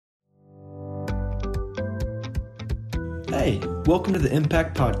Hey, welcome to the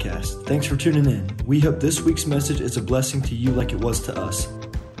Impact Podcast. Thanks for tuning in. We hope this week's message is a blessing to you like it was to us.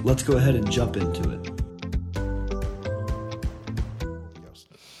 Let's go ahead and jump into it.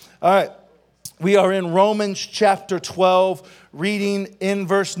 All right, we are in Romans chapter 12, reading in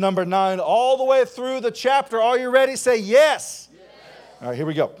verse number 9, all the way through the chapter. Are you ready? Say yes. Yes. All right, here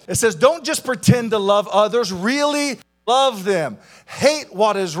we go. It says, don't just pretend to love others, really love them. Hate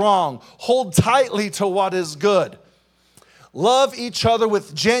what is wrong. Hold tightly to what is good. Love each other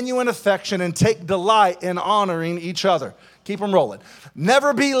with genuine affection and take delight in honoring each other. Keep them rolling.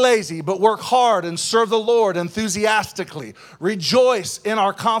 Never be lazy, but work hard and serve the Lord enthusiastically. Rejoice in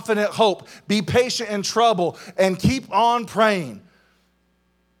our confident hope. Be patient in trouble and keep on praying.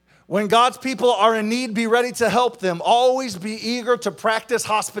 When God's people are in need, be ready to help them. Always be eager to practice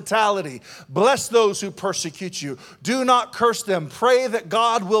hospitality. Bless those who persecute you. Do not curse them. Pray that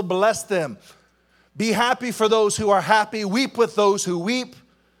God will bless them. Be happy for those who are happy. Weep with those who weep.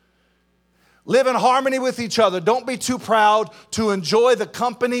 Live in harmony with each other. Don't be too proud to enjoy the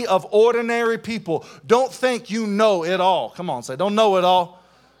company of ordinary people. Don't think you know it all. Come on, say, don't know it all.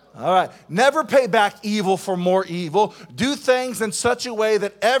 All right. Never pay back evil for more evil. Do things in such a way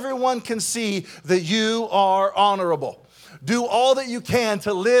that everyone can see that you are honorable. Do all that you can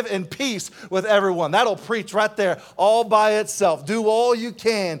to live in peace with everyone. That'll preach right there all by itself. Do all you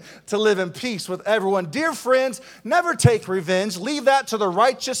can to live in peace with everyone. Dear friends, never take revenge. Leave that to the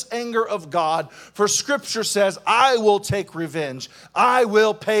righteous anger of God. For Scripture says, I will take revenge. I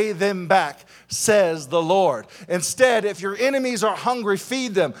will pay them back, says the Lord. Instead, if your enemies are hungry,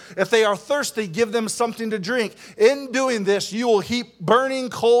 feed them. If they are thirsty, give them something to drink. In doing this, you will heap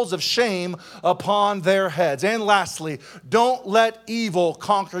burning coals of shame upon their heads. And lastly, don't let evil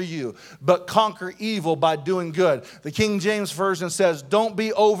conquer you, but conquer evil by doing good. The King James Version says, don't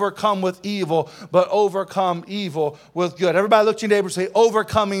be overcome with evil, but overcome evil with good. Everybody look to your neighbor and say,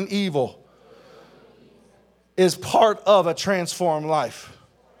 overcoming evil is part of a transformed life.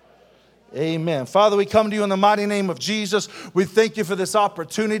 Amen. Father, we come to you in the mighty name of Jesus. We thank you for this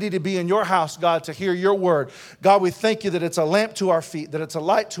opportunity to be in your house, God, to hear your word. God, we thank you that it's a lamp to our feet, that it's a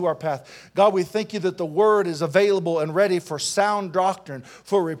light to our path. God, we thank you that the word is available and ready for sound doctrine,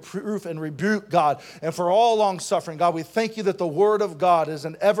 for reproof and rebuke, God, and for all long suffering. God, we thank you that the word of God is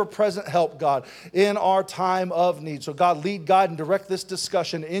an ever-present help, God, in our time of need. So God, lead, guide, and direct this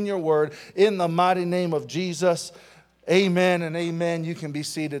discussion in your word in the mighty name of Jesus. Amen and amen. You can be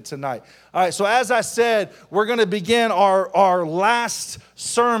seated tonight. All right, so as I said, we're going to begin our last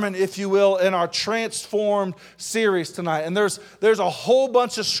sermon, if you will, in our Transformed series tonight. And there's a whole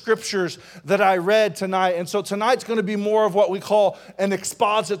bunch of scriptures that I read tonight. And so tonight's going to be more of what we call an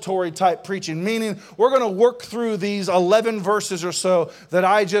expository type preaching, meaning we're going to work through these 11 verses or so that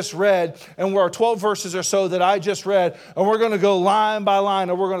I just read, and we're 12 verses or so that I just read, and we're going to go line by line,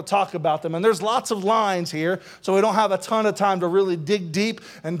 and we're going to talk about them. And there's lots of lines here, so we don't have a ton of time to really dig deep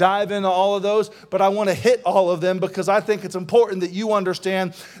and dive into all of those, but I want to hit all of them because I think it's important that you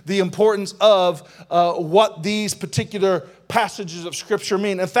understand the importance of what these particular passages of Scripture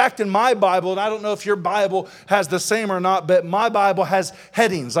mean. In fact, in my Bible, and I don't know if your Bible has the same or not, but my Bible has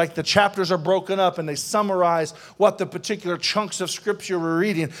headings, like the chapters are broken up and they summarize what the particular chunks of Scripture we're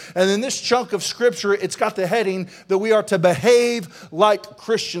reading. And in this chunk of Scripture, it's got the heading that we are to behave like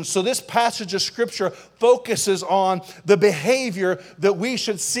Christians. So this passage of Scripture focuses on the behavior that we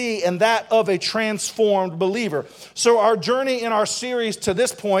should see and that of a transformed believer. So our journey in our series to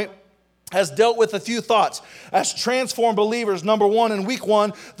this point has dealt with a few thoughts. As transformed believers, number one, in week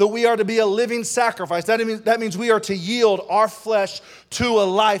one, that we are to be a living sacrifice. That means we are to yield our flesh to a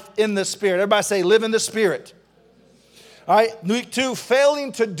life in the Spirit. Everybody say, live in the Spirit. All right, week two,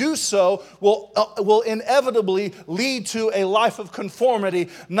 failing to do so will inevitably lead to a life of conformity,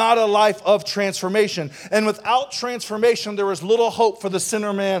 not a life of transformation. And without transformation, there is little hope for the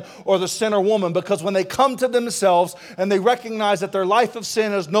sinner man or the sinner woman, because when they come to themselves and they recognize that their life of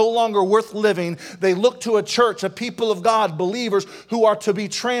sin is no longer worth living, they look to a church, a people of God, believers who are to be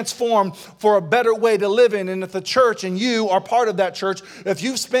transformed for a better way to live in. And if the church and you are part of that church, if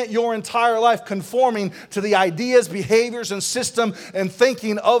you've spent your entire life conforming to the ideas, behaviors, and system and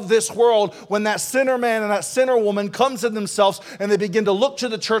thinking of this world, when that sinner man and that sinner woman comes to themselves and they begin to look to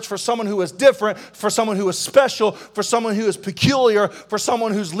the church for someone who is different, for someone who is special, for someone who is peculiar, for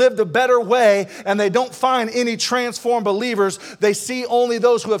someone who's lived a better way, and they don't find any transformed believers, they see only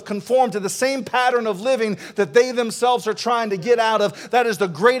those who have conformed to the same pattern of living that they themselves are trying to get out of. That is the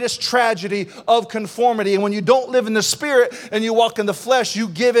greatest tragedy of conformity. And when you don't live in the Spirit and you walk in the flesh, you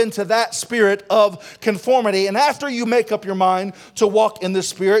give into that spirit of conformity. And after you make make up your mind to walk in the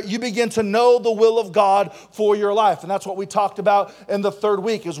Spirit, you begin to know the will of God for your life. And that's what we talked about in the third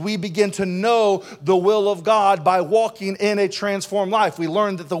week, is we begin to know the will of God by walking in a transformed life. We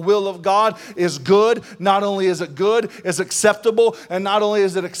learned that the will of God is good. Not only is it good, it's acceptable. And not only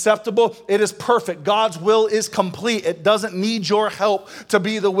is it acceptable, it is perfect. God's will is complete. It doesn't need your help to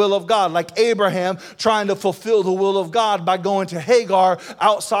be the will of God. Like Abraham trying to fulfill the will of God by going to Hagar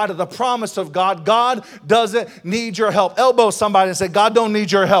outside of the promise of God. God doesn't need your help. Elbow somebody and say, God don't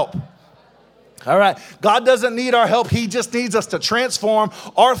need your help. All right. God doesn't need our help. He just needs us to transform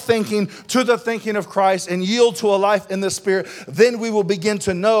our thinking to the thinking of Christ and yield to a life in the Spirit. Then we will begin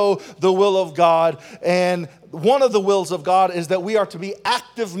to know the will of God. And one of the wills of God is that we are to be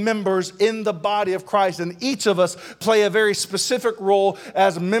active members in the body of Christ. And each of us play a very specific role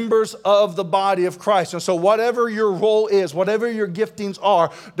as members of the body of Christ. And so whatever your role is, whatever your giftings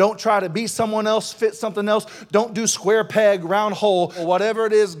are, don't try to be someone else, fit something else. Don't do square peg, round hole. Whatever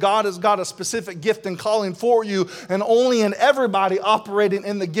it is, God has got a specific gift and calling for you. And only in everybody operating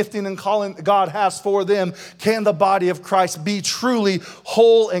in the gifting and calling that God has for them can the body of Christ be truly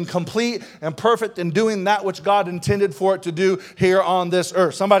whole and complete and perfect in doing that which God intended for it to do here on this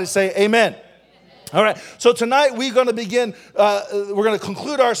earth. Somebody say amen. All right, so tonight we're going to begin, we're going to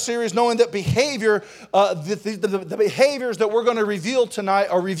conclude our series knowing that behavior, the behaviors that we're going to review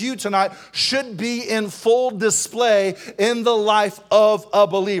tonight should be in full display in the life of a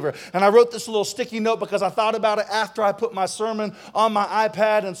believer. And I wrote this little sticky note because I thought about it after I put my sermon on my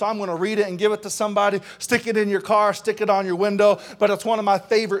iPad, and so I'm going to read it and give it to somebody. Stick it in your car, stick it on your window, but it's one of my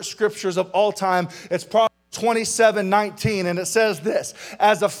favorite scriptures of all time. It's probably 27:19, and it says this: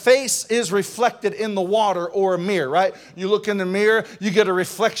 as a face is reflected in the water or a mirror, right? You look in the mirror, you get a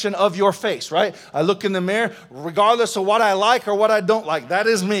reflection of your face, right? I look in the mirror, regardless of what I like or what I don't like. That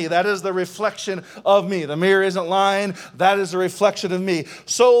is me. That is the reflection of me. The mirror isn't lying. That is a reflection of me.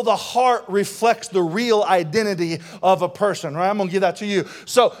 So the heart reflects the real identity of a person, right? I'm going to give that to you.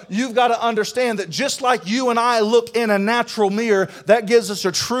 So you've got to understand that just like you and I look in a natural mirror, that gives us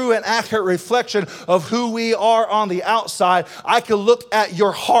a true and accurate reflection of who we are on the outside. I can look at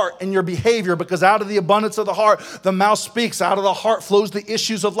your heart and your behavior, because out of the abundance of the heart, the mouth speaks. Out of the heart flows the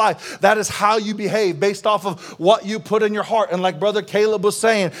issues of life. That is how you behave, based off of what you put in your heart. And like Brother Caleb was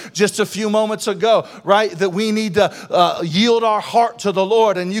saying just a few moments ago, right, that we need to yield our heart to the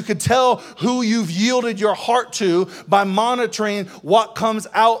Lord. And you could tell who you've yielded your heart to by monitoring what comes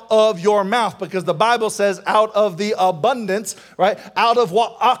out of your mouth, because the Bible says out of the abundance, right, out of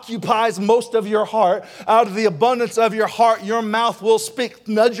what occupies most of your heart, out of the abundance of your heart, your mouth will speak.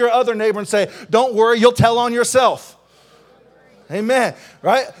 Nudge your other neighbor and say, don't worry, you'll tell on yourself. Amen,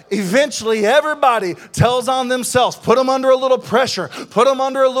 right? Eventually, everybody tells on themselves. Put them under a little pressure. Put them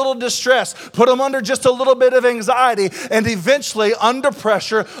under a little distress. Put them under just a little bit of anxiety. And eventually, under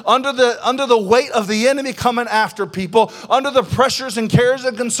pressure, under the weight of the enemy coming after people, under the pressures and cares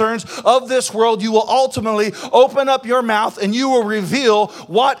and concerns of this world, you will ultimately open up your mouth and you will reveal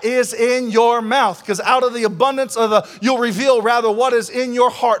what is in your mouth. Because out of the abundance of you'll reveal rather what is in your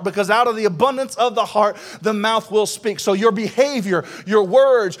heart, because out of the abundance of the heart, the mouth will speak. So your behavior, your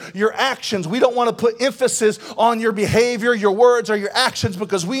words, your actions. We don't want to put emphasis on your behavior, your words, or your actions,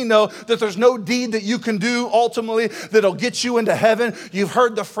 because we know that there's no deed that you can do ultimately that'll get you into heaven. You've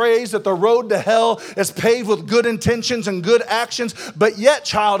heard the phrase that the road to hell is paved with good intentions and good actions, but yet,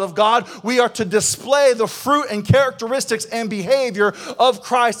 child of God, we are to display the fruit and characteristics and behavior of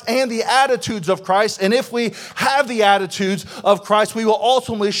Christ and the attitudes of Christ. And if we have the attitudes of Christ, we will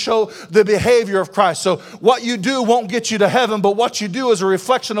ultimately show the behavior of Christ. So what you do won't get you to heaven, but what you do is a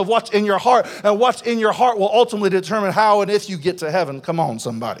reflection of what's in your heart, and what's in your heart will ultimately determine how and if you get to heaven. Come on,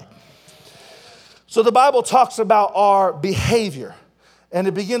 somebody. So the Bible talks about our behavior, and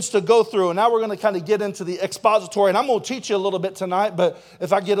it begins to go through, and now we're going to kind of get into the expository, and I'm going to teach you a little bit tonight, but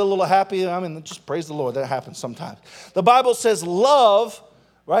if I get a little happy, just praise the Lord. That happens sometimes. The Bible says love,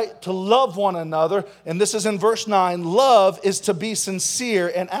 right? To love one another. And this is in verse 9. Love is to be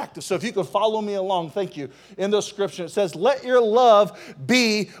sincere and active. So if you could follow me along, thank you. In the scripture, it says, let your love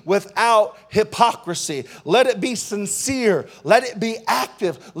be without hypocrisy. Let it be sincere. Let it be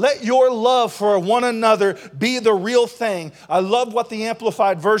active. Let your love for one another be the real thing. I love what the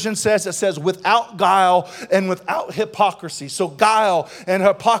Amplified Version says. It says, without guile and without hypocrisy. So guile and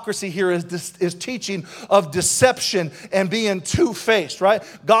hypocrisy here is teaching of deception and being two-faced, right?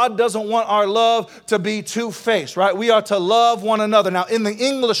 God doesn't want our love to be two-faced, right? We are to love one another. Now, in the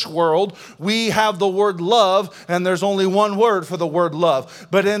English world, we have the word love, and there's only one word for the word love.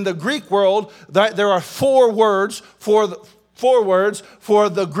 But in the Greek world, there are four words for 4 words for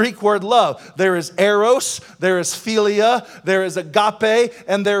the Greek word love. There is eros, there is philia, there is agape,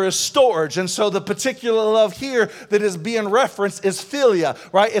 and there is storge. And so the particular love here that is being referenced is philia,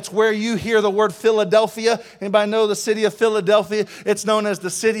 right? It's where you hear the word Philadelphia. Anybody know the city of Philadelphia? It's known as the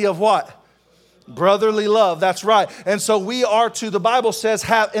city of what? Brotherly love, that's right. And so we are to, the Bible says,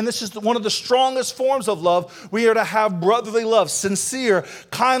 and this is one of the strongest forms of love, we are to have brotherly love, sincere,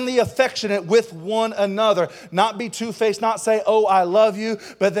 kindly affectionate with one another. Not be two-faced, not say, oh, I love you,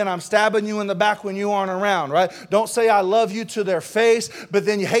 but then I'm stabbing you in the back when you aren't around, right? Don't say I love you to their face, but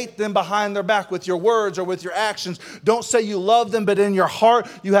then you hate them behind their back with your words or with your actions. Don't say you love them, but in your heart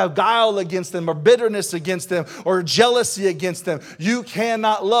you have guile against them or bitterness against them or jealousy against them. You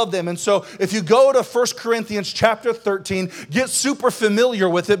cannot love them. And so if you go to 1 Corinthians chapter 13, get super familiar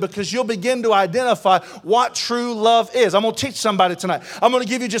with it because you'll begin to identify what true love is. I'm going to teach somebody tonight. I'm going to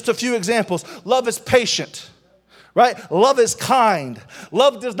give you just a few examples. Love is patient. Right? Love is kind.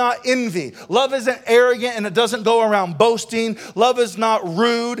 Love does not envy. Love isn't arrogant and it doesn't go around boasting. Love is not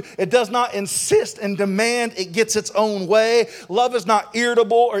rude. It does not insist and demand it gets its own way. Love is not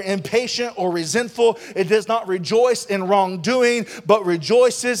irritable or impatient or resentful. It does not rejoice in wrongdoing, but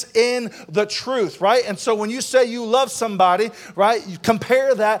rejoices in the truth, right? And so when you say you love somebody, right, you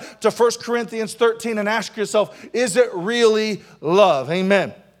compare that to 1 Corinthians 13 and ask yourself, is it really love?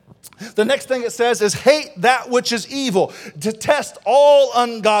 Amen. The next thing it says is hate that which is evil. Detest all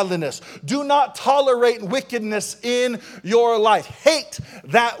ungodliness. Do not tolerate wickedness in your life. Hate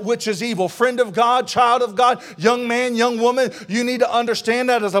that which is evil. Friend of God, child of God, young man, young woman, you need to understand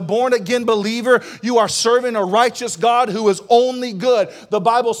that as a born-again believer, you are serving a righteous God who is only good. The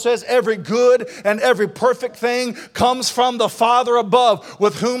Bible says every good and every perfect thing comes from the Father above,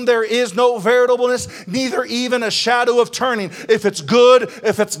 with whom there is no variableness, neither even a shadow of turning. If it's good,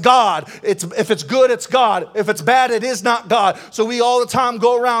 if it's God. If it's good, it's God. If it's bad, it is not God. So we all the time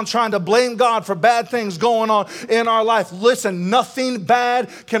go around trying to blame God for bad things going on in our life. Listen, nothing bad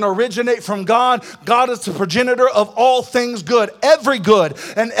can originate from God. God is the progenitor of all things good. Every good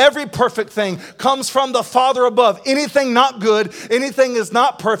and every perfect thing comes from the Father above. Anything not good, anything is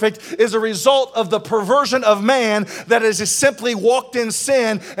not perfect, is a result of the perversion of man that is just simply walked in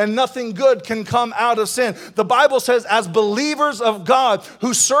sin, and nothing good can come out of sin. The Bible says as believers of God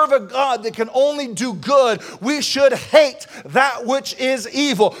who serve a God that can only do good, we should hate that which is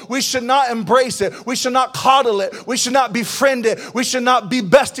evil. We should not embrace it. We should not coddle it. We should not befriend it. We should not be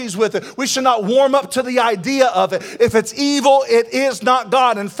besties with it. We should not warm up to the idea of it. If it's evil, it is not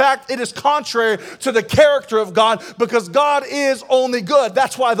God. In fact, it is contrary to the character of God because God is only good.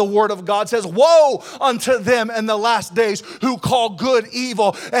 That's why the Word of God says, woe unto them in the last days who call good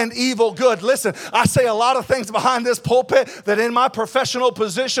evil and evil good. Listen, I say a lot of things behind this pulpit that in my professional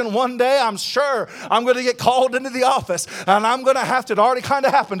position, one day I'm sure I'm going to get called into the office and I'm going to have to, it already kind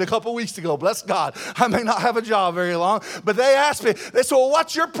of happened a couple weeks ago, bless God. I may not have a job very long, but they asked me, they said, well,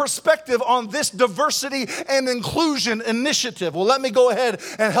 what's your perspective on this diversity and inclusion initiative? Well, let me go ahead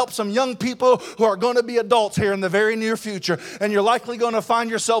and help some young people who are going to be adults here in the very near future, and you're likely going to find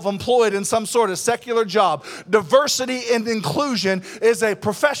yourself employed in some sort of secular job. Diversity and inclusion is a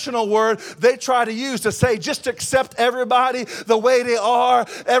professional word they try to use to say just accept everybody the way they are,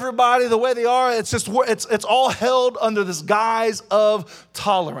 everybody the way they are. It's just, it's all held under this guise of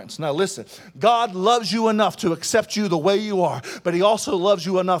tolerance. Now listen, God loves you enough to accept you the way you are, but He also loves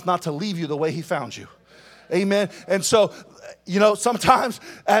you enough not to leave you the way He found you. Amen. And so, you know, sometimes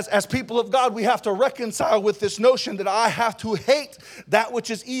as people of God, we have to reconcile with this notion that I have to hate that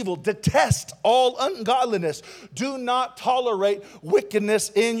which is evil, detest all ungodliness, do not tolerate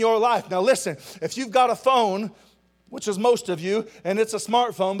wickedness in your life. Now listen, if you've got a phone, which is most of you, and it's a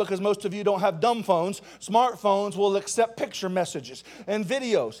smartphone because most of you don't have dumb phones. Smartphones will accept picture messages and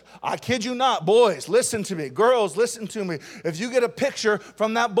videos. I kid you not, boys, listen to me. Girls, listen to me. If you get a picture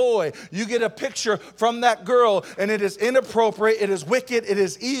from that boy, you get a picture from that girl, and it is inappropriate, it is wicked, it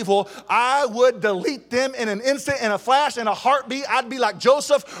is evil, I would delete them in an instant, in a flash, in a heartbeat. I'd be like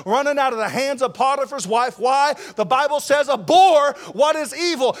Joseph running out of the hands of Potiphar's wife. Why? The Bible says, abhor what is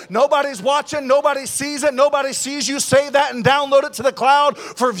evil. Nobody's watching, nobody sees it, nobody sees you say that and download it to the cloud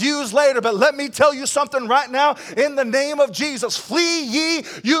for views later. But let me tell you something right now, in the name of Jesus, flee ye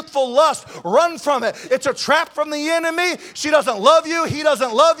youthful lust, run from it. It's a trap from the enemy. She doesn't love you, he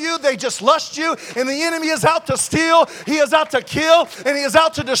doesn't love you, they just lust you, and the enemy is out to steal, he is out to kill, and he is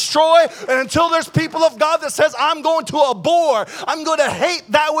out to destroy. And until there's people of God that says, I'm going to abhor, I'm going to hate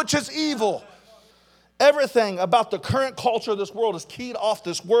that which is evil. Everything about the current culture of this world is keyed off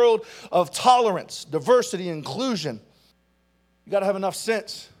this world of tolerance, diversity, inclusion. You got to have enough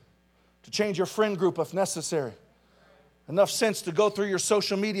sense to change your friend group if necessary. Enough sense to go through your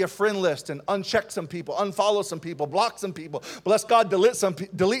social media friend list and uncheck some people, unfollow some people, block some people. Bless God, delete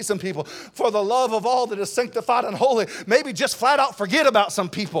some people. For the love of all that is sanctified and holy, maybe just flat out forget about some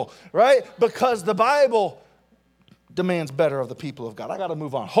people, right? Because the Bible demands better of the people of God. I got to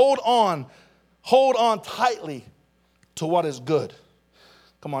move on. Hold on tightly to what is good.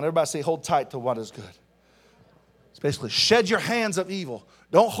 Come on, everybody say, hold tight to what is good. It's basically shed your hands of evil.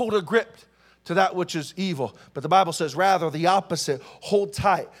 Don't hold a grip to that which is evil. But the Bible says rather the opposite. Hold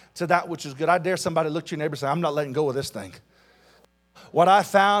tight to that which is good. I dare somebody look to your neighbor and say, I'm not letting go of this thing. What I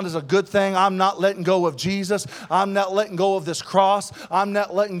found is a good thing. I'm not letting go of Jesus. I'm not letting go of this cross. I'm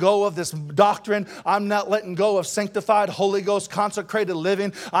not letting go of this doctrine. I'm not letting go of sanctified, Holy Ghost, consecrated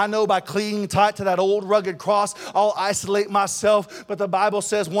living. I know by clinging tight to that old rugged cross, I'll isolate myself. But the Bible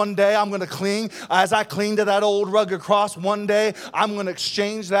says one day I'm going to cling. As I cling to that old rugged cross, one day I'm going to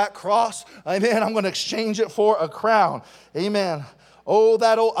exchange that cross. Amen. I'm going to exchange it for a crown. Amen. Oh,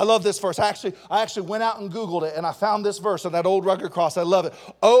 that old, I love this verse. I actually went out and Googled it, and I found this verse on that old rugged cross. I love it.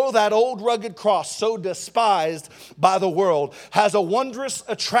 Oh, that old rugged cross, so despised by the world, has a wondrous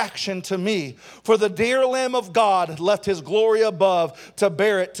attraction to me. For the dear Lamb of God left his glory above to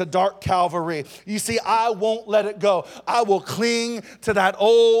bear it to dark Calvary. You see, I won't let it go. I will cling to that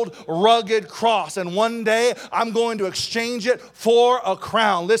old rugged cross, and one day I'm going to exchange it for a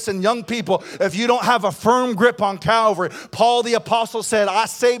crown. Listen, young people, if you don't have a firm grip on Calvary, Paul the Apostle said, I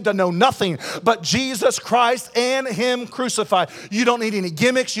saved to know nothing but Jesus Christ and him crucified. You don't need any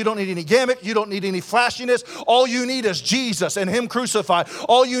gimmicks. You don't need any gimmick. You don't need any flashiness. All you need is Jesus and him crucified.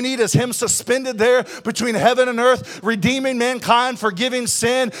 All you need is him suspended there between heaven and earth, redeeming mankind, forgiving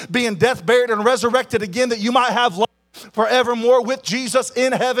sin, being death, buried, and resurrected again, that you might have life forevermore with Jesus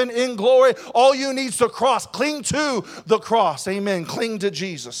in heaven in glory. All you need is the cross. Cling to the cross. Amen. Cling to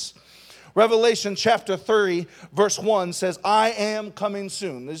Jesus. Revelation chapter 3, verse 1 says, I am coming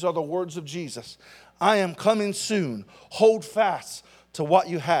soon. These are the words of Jesus. I am coming soon. Hold fast to what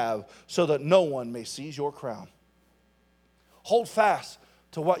you have so that no one may seize your crown. Hold fast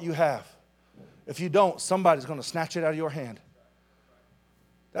to what you have. If you don't, somebody's going to snatch it out of your hand.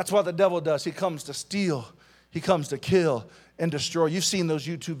 That's what the devil does. He comes to steal. He comes to kill and destroy. You've seen those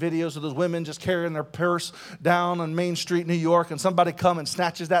YouTube videos of those women just carrying their purse down on Main Street, New York, and somebody come and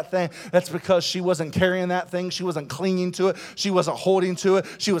snatches that thing. That's because she wasn't carrying that thing. She wasn't clinging to it. She wasn't holding to it.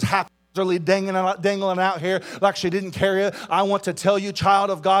 She was happily dangling out here like she didn't carry it. I want to tell you, child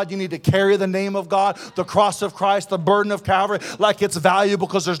of God, you need to carry the name of God, the cross of Christ, the burden of Calvary, like it's valuable,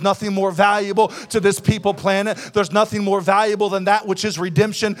 because there's nothing more valuable to this people planet. There's nothing more valuable than that which is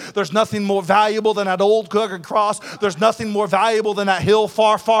redemption. There's nothing more valuable than that old rugged cross. There's nothing more valuable than that hill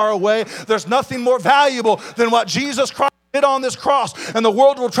far, far away. There's nothing more valuable than what Jesus Christ did on this cross. And the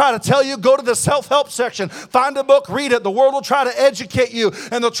world will try to tell you, go to the self-help section, find a book, read it. The world will try to educate you,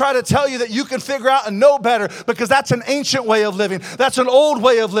 and they'll try to tell you that you can figure out and know better, because that's an ancient way of living. That's an old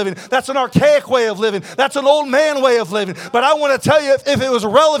way of living. That's an archaic way of living. That's an old man way of living. But I want to tell you, if it was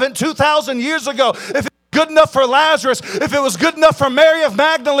relevant 2,000 years ago, if good enough for Lazarus, if it was good enough for Mary of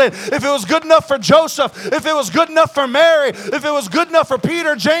Magdalene, if it was good enough for Joseph, if it was good enough for Mary, if it was good enough for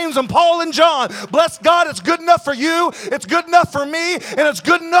Peter, James, and Paul and John, bless God, it's good enough for you, it's good enough for me, and it's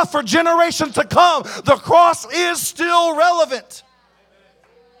good enough for generations to come. The cross is still relevant.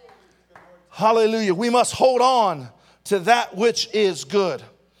 Hallelujah. We must hold on to that which is good.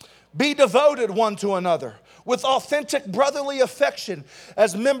 Be devoted one to another with authentic brotherly affection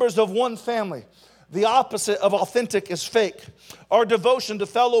as members of one family. The opposite of authentic is fake. Our devotion to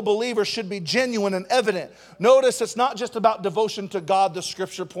fellow believers should be genuine and evident. Notice it's not just about devotion to God, the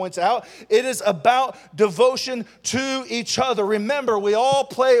scripture points out. It is about devotion to each other. Remember, we all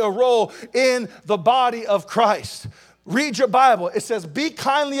play a role in the body of Christ. Read your Bible. It says, be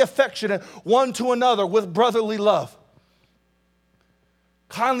kindly affectionate one to another with brotherly love.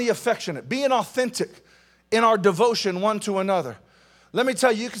 Kindly affectionate, being authentic in our devotion one to another. Let me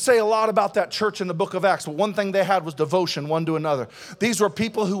tell you, you can say a lot about that church in the book of Acts, but one thing they had was devotion one to another. These were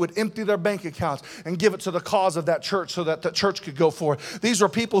people who would empty their bank accounts and give it to the cause of that church so that the church could go forward. These were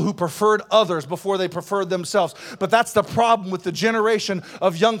people who preferred others before they preferred themselves. But that's the problem with the generation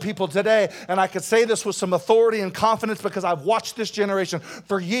of young people today. And I could say this with some authority and confidence because I've watched this generation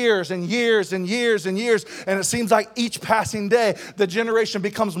for years and years and years and years. And it seems like each passing day, the generation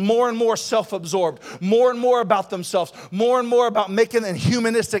becomes more and more self-absorbed, more and more about themselves, more and more about making arrogant and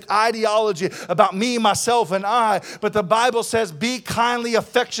humanistic ideology about me, myself, and I. But the Bible says, be kindly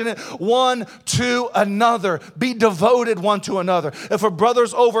affectionate one to another. Be devoted one to another. If a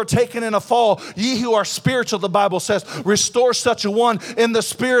brother's overtaken in a fall, ye who are spiritual, the Bible says, restore such a one in the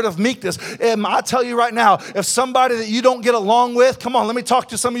spirit of meekness. And I tell you right now, if somebody that you don't get along with, come on, let me talk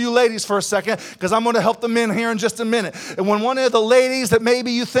to some of you ladies for a second, because I'm going to help the men here in just a minute. And when one of the ladies that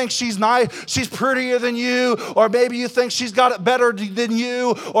maybe you think she's nice, she's prettier than you, or maybe you think she's got it better than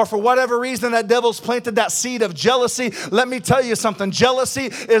you, or for whatever reason that devil's planted that seed of jealousy, let me tell you something. Jealousy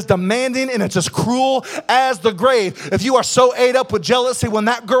is demanding and it's as cruel as the grave. If you are so ate up with jealousy, when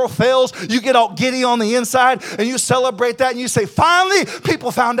that girl fails, you get all giddy on the inside and you celebrate that and you say, finally,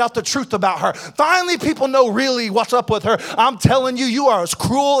 people found out the truth about her. Finally, people know really what's up with her. I'm telling you, you are as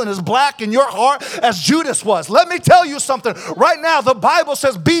cruel and as black in your heart as Judas was. Let me tell you something. Right now, the Bible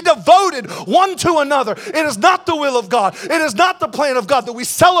says, be devoted one to another. It is not the will of God. It is not the plan of God that we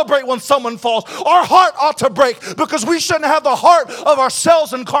celebrate when someone falls. Our heart ought to break, because we shouldn't have the heart of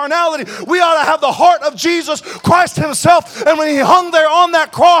ourselves and carnality. We ought to have the heart of Jesus Christ himself. And when he hung there on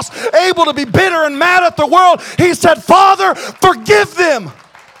that cross, able to be bitter and mad at the world, he said, Father, forgive them.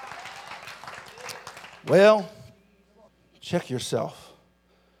 Well, check yourself.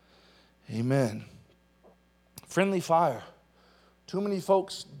 Amen. Friendly fire. Too many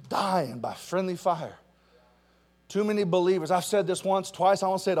folks dying by friendly fire. Too many believers. I've said this once, twice. I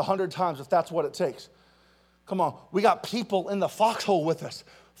want to say it 100 times if that's what it takes. Come on. We got people in the foxhole with us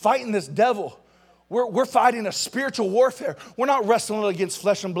fighting this devil. We're fighting a spiritual warfare. We're not wrestling against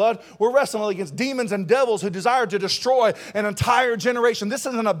flesh and blood. We're wrestling against demons and devils who desire to destroy an entire generation. This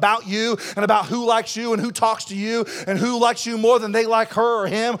isn't about you and about who likes you and who talks to you and who likes you more than they like her or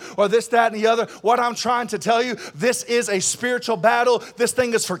him or this, that, and the other. What I'm trying to tell you, this is a spiritual battle. This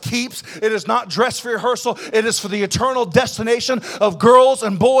thing is for keeps. It is not dress rehearsal. It is for the eternal destination of girls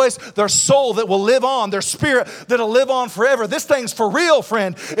and boys, their soul that will live on, their spirit that will live on forever. This thing's for real,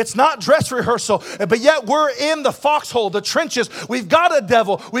 friend. It's not dress rehearsal. But yet we're in the foxhole, the trenches. We've got a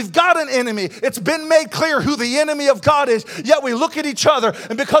devil. We've got an enemy. It's been made clear who the enemy of God is. Yet we look at each other,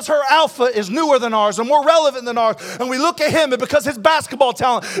 and because her alpha is newer than ours and more relevant than ours, and we look at him, and because his basketball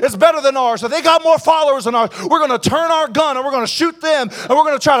talent is better than ours, or they got more followers than ours, we're going to turn our gun and we're going to shoot them, and we're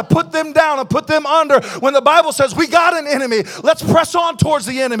going to try to put them down and put them under. When the Bible says we got an enemy, let's press on towards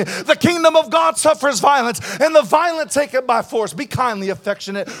the enemy. The kingdom of God suffers violence, and the violent take it by force. Be kindly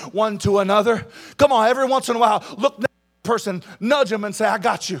affectionate one to another. Come on, every once in a while, look next to the person, nudge them and say, I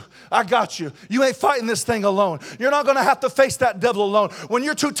got you. I got you. You ain't fighting this thing alone. You're not going to have to face that devil alone. When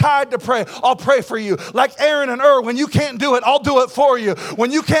you're too tired to pray, I'll pray for you. Like Aaron and Ur, when you can't do it, I'll do it for you.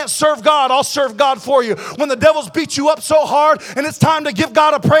 When you can't serve God, I'll serve God for you. When the devil's beat you up so hard and it's time to give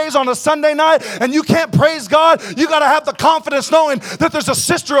God a praise on a Sunday night and you can't praise God, you got to have the confidence knowing that there's a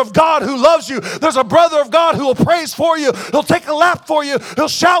sister of God who loves you. There's a brother of God who will praise for you. He'll take a lap for you. He'll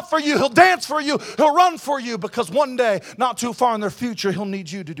shout for you. He'll dance for you. He'll run for you, because one day, not too far in their future, he'll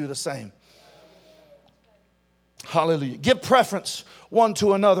need you to do the same. Hallelujah. Give preference one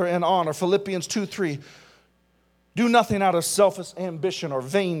to another in honor. Philippians 2:3. Do nothing out of selfish ambition or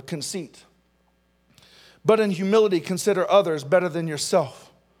vain conceit, but in humility consider others better than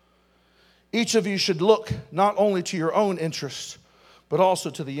yourself. Each of you should look not only to your own interests, but also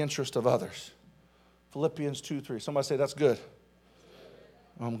to the interest of others. Philippians 2:3. Somebody say that's good.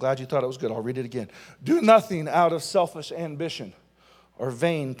 I'm glad you thought it was good. I'll read it again. Do nothing out of selfish ambition or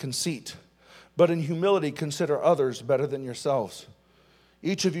vain conceit, but in humility consider others better than yourselves.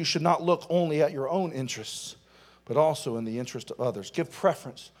 Each of you should not look only at your own interests, but also in the interest of others. Give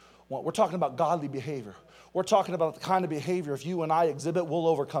preference. We're talking about godly behavior. We're talking about the kind of behavior, if you and I exhibit, we'll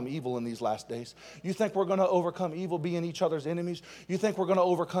overcome evil in these last days. You think we're going to overcome evil being each other's enemies? You think we're going to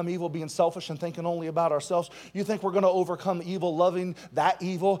overcome evil being selfish and thinking only about ourselves? You think we're going to overcome evil loving that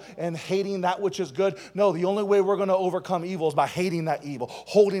evil and hating that which is good? No, the only way we're going to overcome evil is by hating that evil,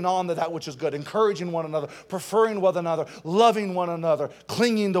 holding on to that which is good, encouraging one another, preferring one another, loving one another,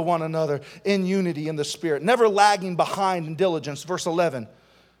 clinging to one another in unity in the Spirit, never lagging behind in diligence. Verse 11,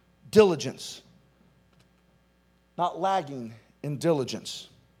 diligence. Not lagging in diligence.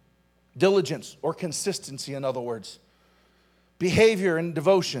 Diligence or consistency, in other words. Behavior and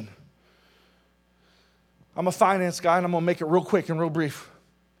devotion. I'm a finance guy, and I'm going to make it real quick and real brief.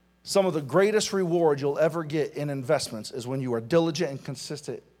 Some of the greatest reward you'll ever get in investments is when you are diligent and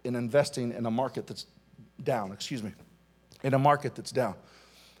consistent in investing in a market that's down. In a market that's down.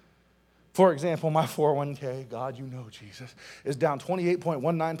 For example, my 401k, God, you know Jesus, is down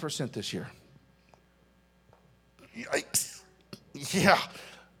 28.19% this year. Yikes. Yeah.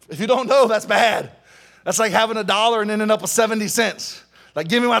 If you don't know, that's bad. That's like having $1 and ending up with 70 cents. Like,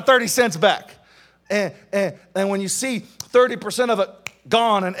 give me my 30 cents back. And when you see 30% of it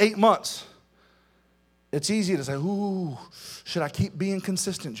gone in 8 months, it's easy to say, ooh, should I keep being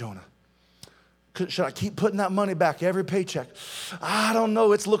consistent, Jonah? Should I keep putting that money back every paycheck? I don't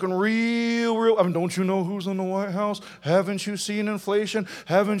know. It's looking real. I mean, don't you know who's in the White House? Haven't you seen inflation?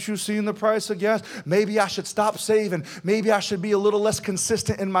 Haven't you seen the price of gas? Maybe I should stop saving. Maybe I should be a little less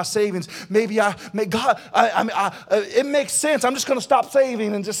consistent in my savings. It makes sense. I'm just going to stop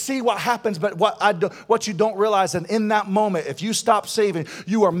saving and just see what happens. But what you don't realize, and in that moment, if you stop saving,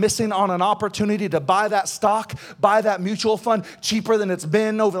 you are missing on an opportunity to buy that stock, buy that mutual fund cheaper than it's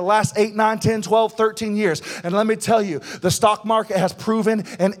been over the last 8, 9, 10, 12, 13 years. And let me tell you, the stock market has proven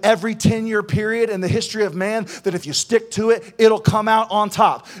in every 10-year period in the history of man that if you stick to it, it'll come out on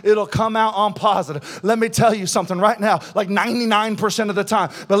top. It'll come out on positive. Let me tell you something right now, like 99% of the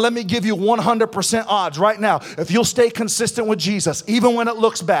time. But let me give you 100% odds right now. If you'll stay consistent with Jesus, even when it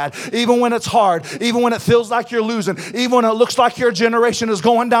looks bad, even when it's hard, even when it feels like you're losing, even when it looks like your generation is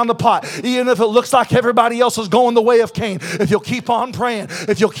going down the pot, even if it looks like everybody else is going the way of Cain, if you'll keep on praying,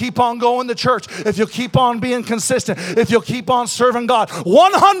 if you'll keep on going to church, if you'll keep on being consistent, if you'll keep on serving God,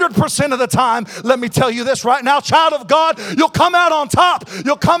 100% of the time, let me tell you this right now, child of God, you'll come out on top.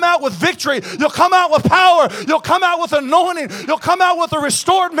 You'll come out with victory. You'll come out with power. You'll come out with anointing. You'll come out with a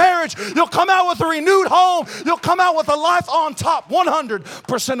restored marriage. You'll come out with a renewed home. You'll come out with a life on top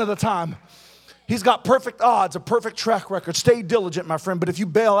 100% of the time. He's got perfect odds, a perfect track record. Stay diligent, my friend, but if you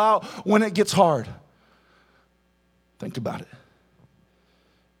bail out when it gets hard, think about it.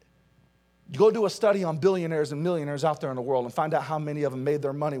 You go do a study on billionaires and millionaires out there in the world and find out how many of them made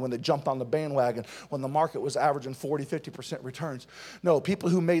their money when they jumped on the bandwagon when the market was averaging 40, 50% returns. No, people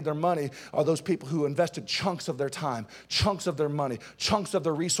who made their money are those people who invested chunks of their time, chunks of their money, chunks of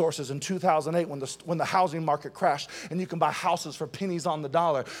their resources in 2008 when the housing market crashed and you can buy houses for pennies on the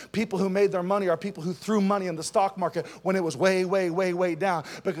dollar. People who made their money are people who threw money in the stock market when it was way, way, way, way down,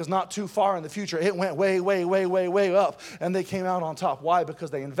 because not too far in the future it went way, way, way, way, way up and they came out on top. Why?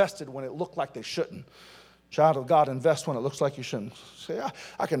 Because they invested when it looked like they shouldn't. Child of God, invest when it looks like you shouldn't. See,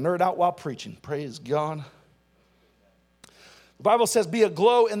 I can nerd out while preaching. Praise God. The Bible says, be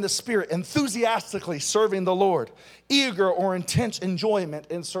aglow in the spirit, enthusiastically serving the Lord, eager or intense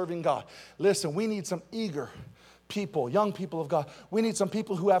enjoyment in serving God. Listen, we need some eager people, young people of God. We need some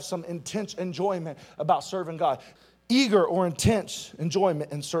people who have some intense enjoyment about serving God. Eager or intense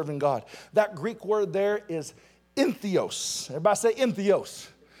enjoyment in serving God. That Greek word there is entheos. Everybody say entheos.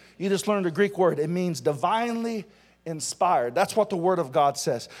 You just learned a Greek word. It means divinely inspired. That's what the Word of God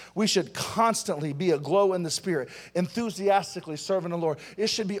says. We should constantly be aglow in the Spirit, enthusiastically serving the Lord. It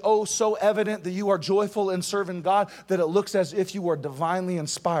should be so evident that you are joyful in serving God that it looks as if you are divinely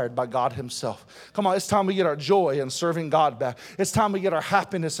inspired by God Himself. Come on, it's time we get our joy in serving God back. It's time we get our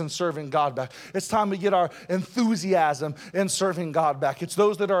happiness in serving God back. It's time we get our enthusiasm in serving God back. It's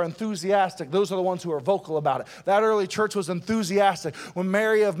those that are enthusiastic. Those are the ones who are vocal about it. That early church was enthusiastic. When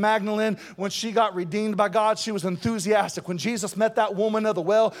Mary of Magdalene, when she got redeemed by God, she was enthusiastic. When Jesus met that woman of the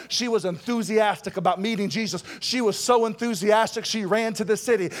well, she was enthusiastic about meeting Jesus. She was so enthusiastic, she ran to the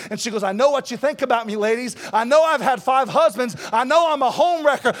city. And she goes, I know what you think about me, ladies. I know I've had 5 husbands. I know I'm a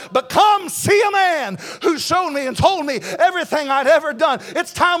homewrecker. But come see a man who showed me and told me everything I'd ever done.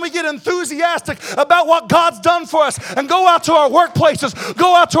 It's time we get enthusiastic about what God's done for us and go out to our workplaces,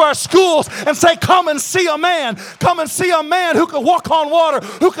 go out to our schools and say, come and see a man. Come and see a man who could walk on water,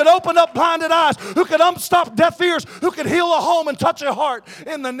 who could open up blinded eyes, who could unstop deaf ears, who could heal a home and touch a heart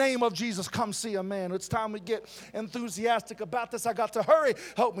in the name of Jesus. Come see a man. It's time we get enthusiastic about this. I got to hurry.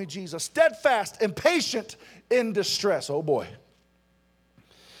 Help me, Jesus. Steadfast and patient in distress. Oh boy.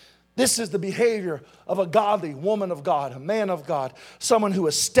 This is the behavior of a godly woman of God, a man of God, someone who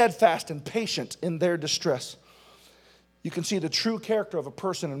is steadfast and patient in their distress. You can see the true character of a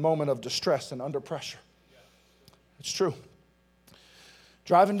person in a moment of distress and under pressure. It's true.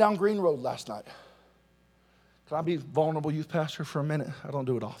 Driving down Green Road last night. Can I be vulnerable, youth pastor, for a minute? I don't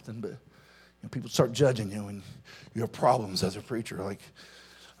do it often, but people start judging you and you have problems as a preacher. Like,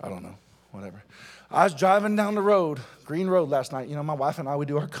 I don't know, whatever. I was driving down the road, Green Road last night. My wife and I, we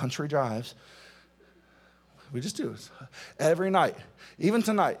do our country drives. We just do it every night. Even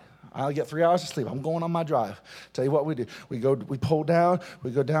tonight, I'll get 3 hours of sleep. I'm going on my drive. Tell you what we do. We pull down.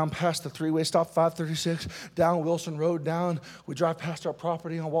 We go down past the 3-way stop, 536, down Wilson Road, down. We drive past our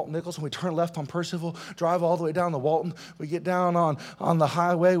property on Walton Nichols, and we turn left on Percival, drive all the way down to Walton. We get down on the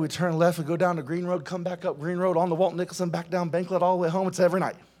highway. We turn left. We go down to Green Road, come back up Green Road on the Walton Nicholson, back down Banklet all the way home. It's every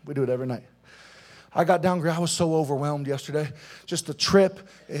night. We do it every night. I got down. I was so overwhelmed yesterday. Just the trip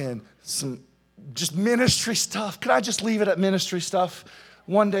and some just ministry stuff. Could I just leave it at ministry stuff?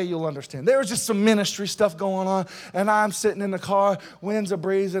 One day you'll understand. There was just some ministry stuff going on, and I'm sitting in the car, winds are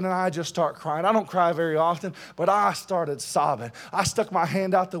breezing, and I just start crying. I don't cry very often, but I started sobbing. I stuck my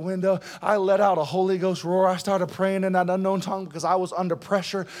hand out the window. I let out a Holy Ghost roar. I started praying in that unknown tongue because I was under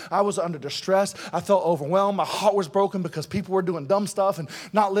pressure. I was under distress. I felt overwhelmed. My heart was broken because people were doing dumb stuff and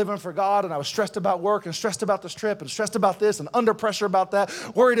not living for God, and I was stressed about work and stressed about this trip and stressed about this and under pressure about that,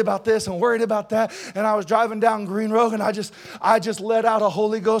 worried about this and worried about that. And I was driving down Green Road, and I just let out a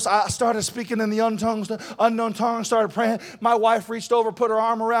Holy Ghost. I started speaking in the unknown tongue, started praying. My wife reached over, put her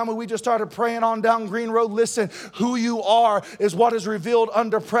arm around me. We just started praying on down Green Road. Listen, who you are is what is revealed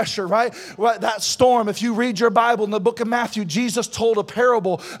under pressure, right? That storm, if you read your Bible in the book of Matthew, Jesus told a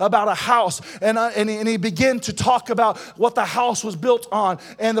parable about a house, and he began to talk about what the house was built on.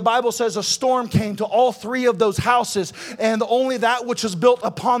 And the Bible says a storm came to all three of those houses, and only that which was built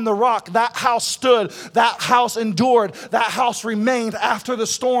upon the rock, that house stood, that house endured, that house remained after the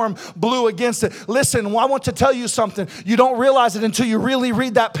storm blew against it. Listen, I want to tell you something. You don't realize it until you really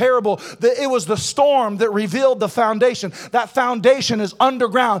read that parable, that it was the storm that revealed the foundation. That foundation is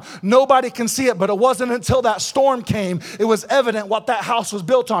underground. Nobody can see it, but it wasn't until that storm came, it was evident what that house was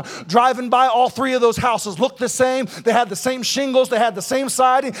built on. Driving by, all three of those houses looked the same. They had the same shingles. They had the same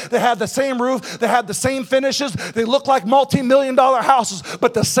siding. They had the same roof. They had the same finishes. They looked like multi-million-dollar houses,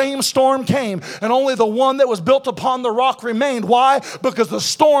 but the same storm came, and only the one that was built upon the rock remained. Why? Because the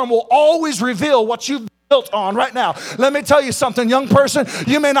storm will always reveal what you've built on right now. Let me tell you something, young person.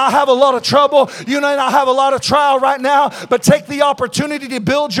 You may not have a lot of trouble. You may not have a lot of trial right now, but take the opportunity to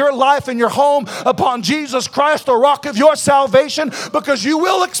build your life and your home upon Jesus Christ, the rock of your salvation, because you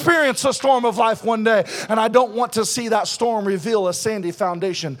will experience the storm of life one day. And I don't want to see that storm reveal a sandy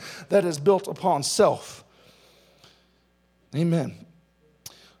foundation that is built upon self. Amen.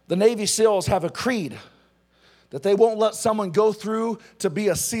 The Navy SEALs have a creed that they won't let someone go through to be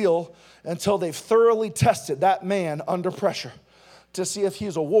a SEAL until they've thoroughly tested that man under pressure to see if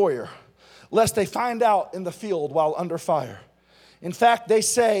he's a warrior, lest they find out in the field while under fire. In fact, they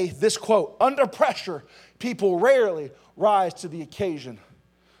say this quote, under pressure, people rarely rise to the occasion.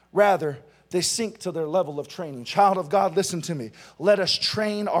 Rather, they sink to their level of training. Child of God, listen to me. Let us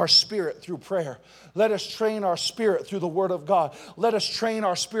train our spirit through prayer. Let us train our spirit through the Word of God. Let us train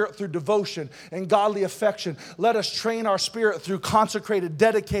our spirit through devotion and godly affection. Let us train our spirit through consecrated,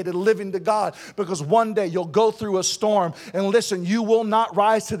 dedicated living to God, because one day you'll go through a storm, and listen, you will not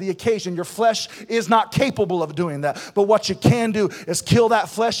rise to the occasion. Your flesh is not capable of doing that. But what you can do is kill that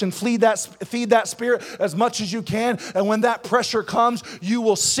flesh and feed that spirit as much as you can. And when that pressure comes, you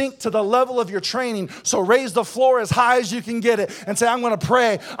will sink to the level of your training. So raise the floor as high as you can get it and say, I'm going to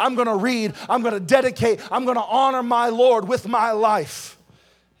pray, I'm going to read, I'm going to dedicate, I'm going to honor my Lord with my life.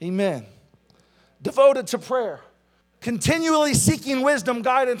 Amen. Devoted to prayer. Continually seeking wisdom,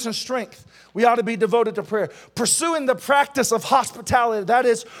 guidance, and strength. We ought to be devoted to prayer. Pursuing the practice of hospitality, that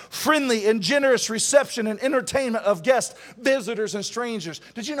is friendly and generous reception and entertainment of guests, visitors, and strangers.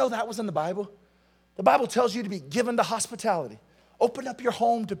 Did you know that was in the Bible? The Bible tells you to be given to hospitality. Open up your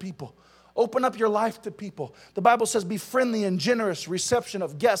home to people. Open up your life to people. The Bible says be friendly and generous, reception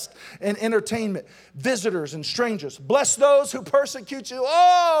of guests and entertainment, visitors and strangers. Bless those who persecute you.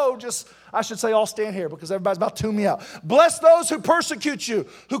 I should say all stand here because everybody's about to tune me out. Bless those who persecute you,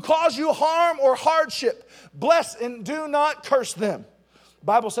 who cause you harm or hardship. Bless and do not curse them. The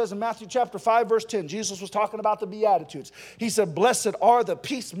Bible says in Matthew chapter 5, verse 10, Jesus was talking about the Beatitudes. He said, blessed are the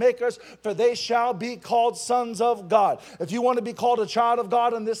peacemakers, for they shall be called sons of God. If you want to be called a child of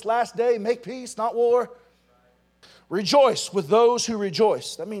God in this last day, make peace, not war. Rejoice with those who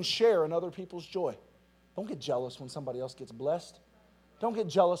rejoice. That means share in other people's joy. Don't get jealous when somebody else gets blessed. Don't get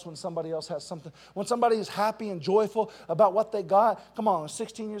jealous when somebody else has something. When somebody is happy and joyful about what they got. Come on,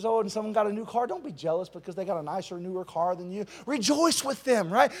 16 years old and someone got a new car. Don't be jealous because they got a nicer, newer car than you. Rejoice with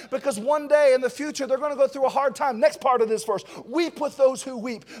them, right? Because one day in the future, they're going to go through a hard time. Next part of this verse, weep with those who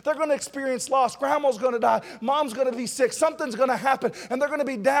weep. They're going to experience loss. Grandma's going to die. Mom's going to be sick. Something's going to happen. And they're going to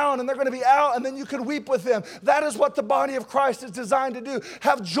be down and they're going to be out. And then you can weep with them. That is what the body of Christ is designed to do.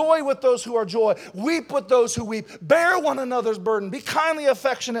 Have joy with those who are joy. Weep with those who weep. Bear one another's burden. Be kindly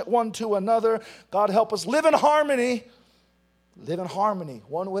affectionate one to another. God help us live in harmony. Live in harmony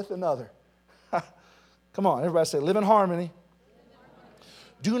one with another. Come on, everybody say live in harmony.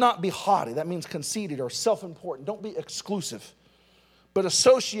 Do not be haughty. That means conceited or self-important. Don't be exclusive. But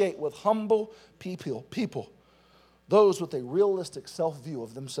associate with humble people. Those with a realistic self-view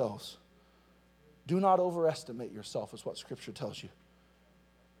of themselves. Do not overestimate yourself is what Scripture tells you.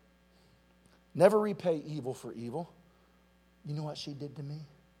 Never repay evil for evil. You know what she did to me?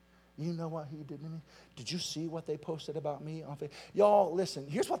 You know what he did to me? Did you see what they posted about me on Facebook? Y'all, listen,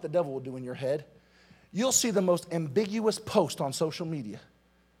 here's what the devil will do in your head. You'll see the most ambiguous post on social media.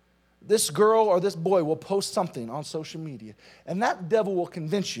 This girl or this boy will post something on social media, and that devil will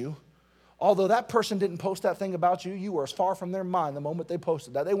convince you, although that person didn't post that thing about you, you were as far from their mind the moment they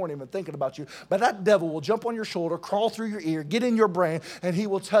posted that. They weren't even thinking about you. But that devil will jump on your shoulder, crawl through your ear, get in your brain, and he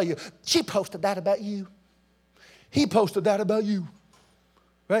will tell you, she posted that about you. He posted that about you.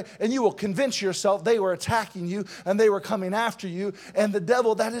 Right? And you will convince yourself they were attacking you and they were coming after you. And the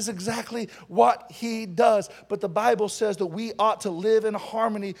devil, that is exactly what he does. But the Bible says that we ought to live in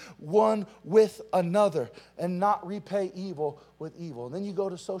harmony one with another and not repay evil with evil. And then you go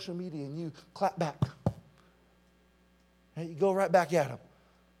to social media and you clap back. And you go right back at them.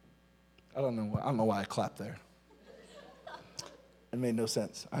 I don't know why I clapped there. It made no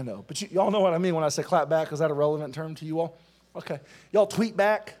sense. I know. But y'all know what I mean when I say clap back. Is that a relevant term to you all? Okay. Y'all tweet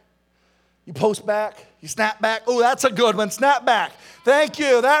back. You post back. You snap back. Oh, that's a good one. Snap back. Thank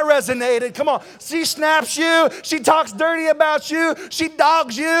you. That resonated. Come on. She snaps you. She talks dirty about you. She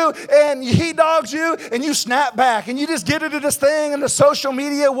dogs you. And he dogs you. And you snap back. And you just get into this thing in the social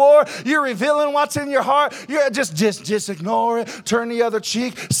media war. You're revealing what's in your heart. You're just ignore it. Turn the other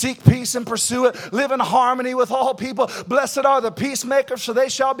cheek. Seek peace and pursue it. Live in harmony with all people. Blessed are the peacemakers, for they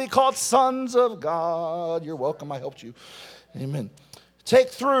shall be called sons of God. You're welcome. I helped you. Amen. Take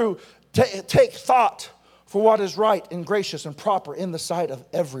thought for what is right and gracious and proper in the sight of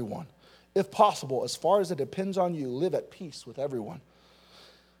everyone. If possible, as far as it depends on you, live at peace with everyone.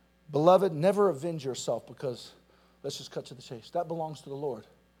 Beloved, never avenge yourself, because, let's just cut to the chase, that belongs to the Lord.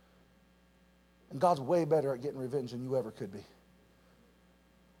 And God's way better at getting revenge than you ever could be.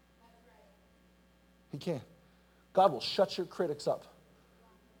 He can. God will shut your critics up.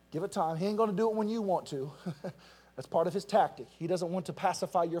 Give it time. He ain't going to do it when you want to. That's part of his tactic. He doesn't want to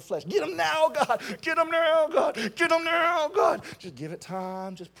pacify your flesh. Get him now, God. Get him now, God. Get him now, God. Just give it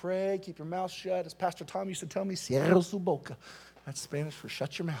time. Just pray. Keep your mouth shut. As Pastor Tom used to tell me, cierra su boca. That's Spanish for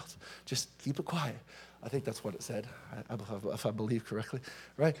shut your mouth. Just keep it quiet. I think that's what it said, if I believe correctly.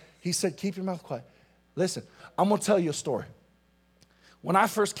 Right? He said, keep your mouth quiet. Listen, I'm going to tell you a story. When I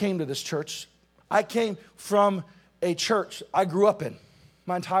first came to this church, I came from a church I grew up in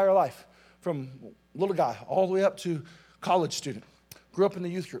my entire life. From little guy all the way up to college student. Grew up in the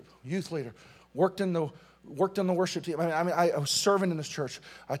youth group, youth leader. Worked in the worship team. I was serving in this church.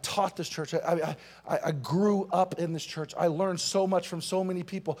 I taught this church. I grew up in this church. I learned so much from so many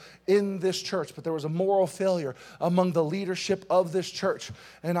people in this church. But there was a moral failure among the leadership of this church.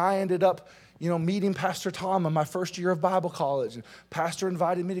 And I ended up meeting Pastor Tom in my first year of Bible college. And Pastor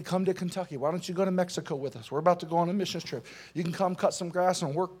invited me to come to Kentucky. Why don't you go to Mexico with us? We're about to go on a missions trip. You can come cut some grass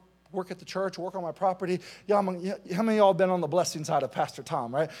and work at the church, work on my property. How many of y'all been on the blessing side of Pastor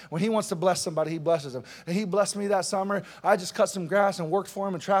Tom, right? When he wants to bless somebody, he blesses them. And he blessed me that summer. I just cut some grass and worked for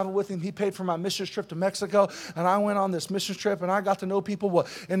him and traveled with him. He paid for my missions trip to Mexico, and I went on this missions trip, and I got to know people. Well,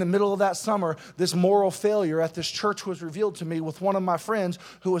 in the middle of that summer, this moral failure at this church was revealed to me with one of my friends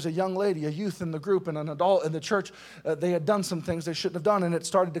who was a young lady, a youth in the group, and an adult in the church. They had done some things they shouldn't have done, and it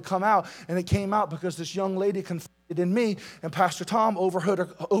started to come out, and it came out because this young lady confessed in me, and Pastor Tom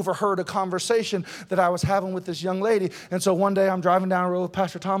overheard a conversation that I was having with this young lady. And so one day I'm driving down the road with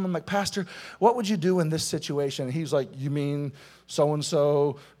Pastor Tom. I'm like, Pastor, what would you do in this situation? And he's like, you mean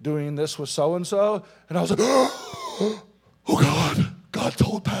so-and-so doing this with so-and-so? And I was like, oh God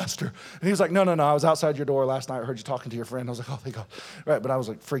told Pastor. And he was like, no, I was outside your door last night. I heard you talking to your friend. I was like, oh, thank God. Right, but I was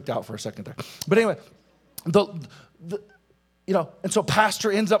like freaked out for a second there. But anyway, and so Pastor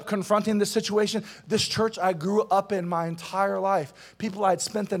ends up confronting this situation. This church I grew up in my entire life. People I had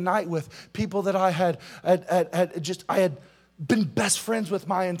spent the night with. People that I had been best friends with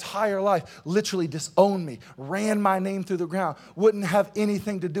my entire life, literally disowned me, ran my name through the ground, wouldn't have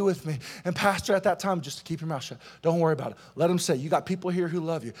anything to do with me. And Pastor at that time, just keep your mouth shut. Don't worry about it. Let them say, you got people here who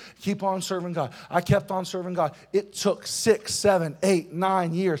love you. Keep on serving God. I kept on serving God. It took 6, 7, 8,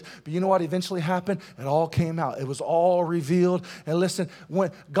 9 years. But you know what eventually happened? It all came out. It was all revealed. And listen,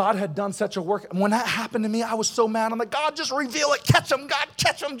 when God had done such a work, when that happened to me, I was so mad. I'm like, God, just reveal it. Catch them. God,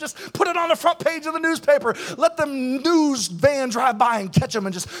 catch them. Just put it on the front page of the newspaper. Let them news van drive by and catch him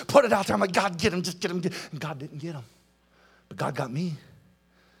and just put it out there. I'm like, God, get him, just get him. And God didn't get him. But God got me.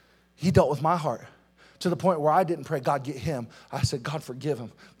 He dealt with my heart to the point where I didn't pray, God, get him. I said, God, forgive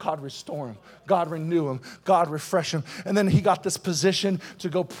him. God, restore him. God, renew him. God, refresh him. And then he got this position to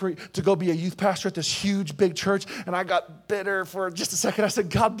go be a youth pastor at this huge, big church. And I got bitter for just a second. I said,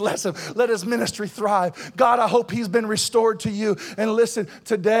 God, bless him. Let his ministry thrive. God, I hope he's been restored to you. And listen,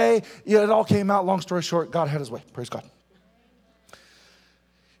 today, it all came out. Long story short, God had his way. Praise God.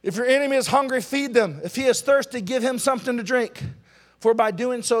 If your enemy is hungry, feed them. If he is thirsty, give him something to drink. For by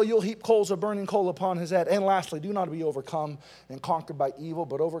doing so, you'll heap coals of burning coal upon his head. And lastly, do not be overcome and conquered by evil,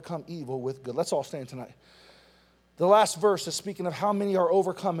 but overcome evil with good. Let's all stand tonight. The last verse is speaking of how many are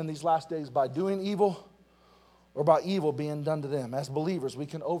overcome in these last days by doing evil or by evil being done to them. As believers, we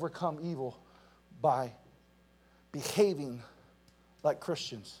can overcome evil by behaving like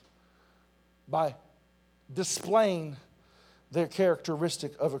Christians, by displaying their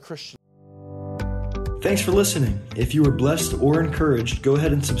characteristic of a Christian. Thanks for listening. If you were blessed or encouraged, go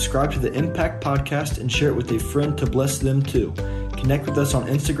ahead and subscribe to the Impact Podcast and share it with a friend to bless them too. Connect with us on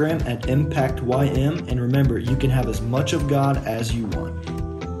Instagram at ImpactYM, and remember, you can have as much of God as you want.